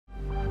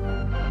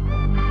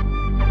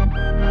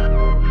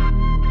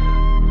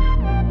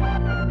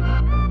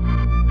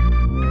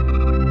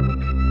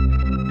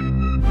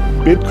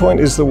Bitcoin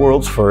is the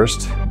world's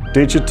first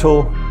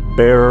digital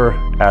bearer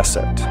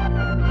asset.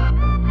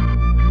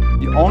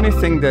 The only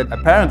thing that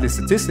apparently,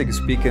 statistically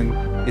speaking,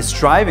 is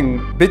driving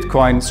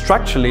Bitcoin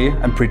structurally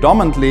and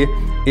predominantly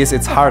is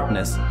its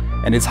hardness.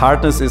 And its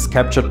hardness is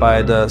captured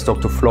by the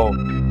stock-to-flow.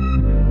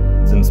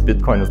 Since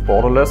Bitcoin is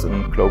borderless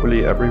and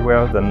globally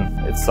everywhere, then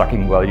it's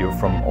sucking value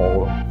from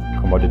all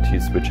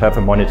commodities which have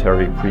a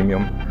monetary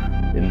premium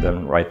in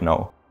them right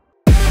now.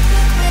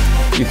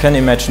 You can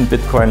imagine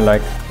Bitcoin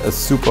like a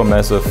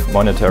supermassive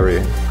monetary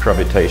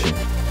gravitation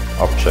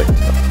object.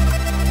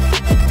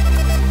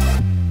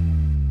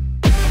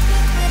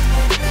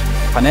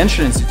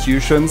 Financial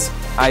institutions,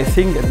 I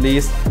think at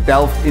least,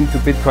 delved into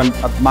Bitcoin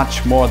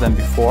much more than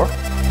before.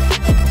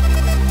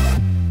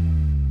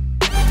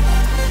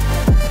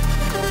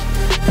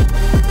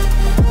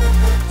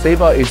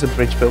 SEBA is a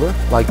bridge builder,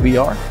 like we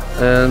are,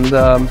 and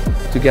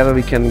together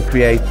we can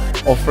create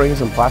offerings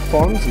and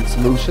platforms and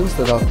solutions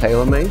that are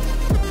tailor-made.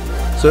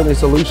 Certainly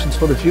solutions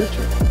for the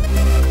future.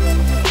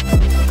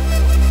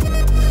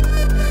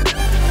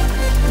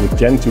 With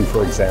Gen2,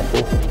 for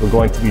example, we're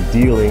going to be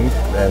dealing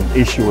and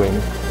issuing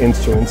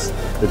instruments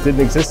that didn't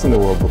exist in the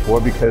world before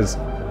because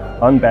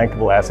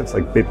unbankable assets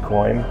like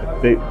Bitcoin,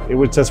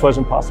 it just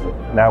wasn't possible.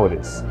 Now it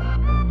is.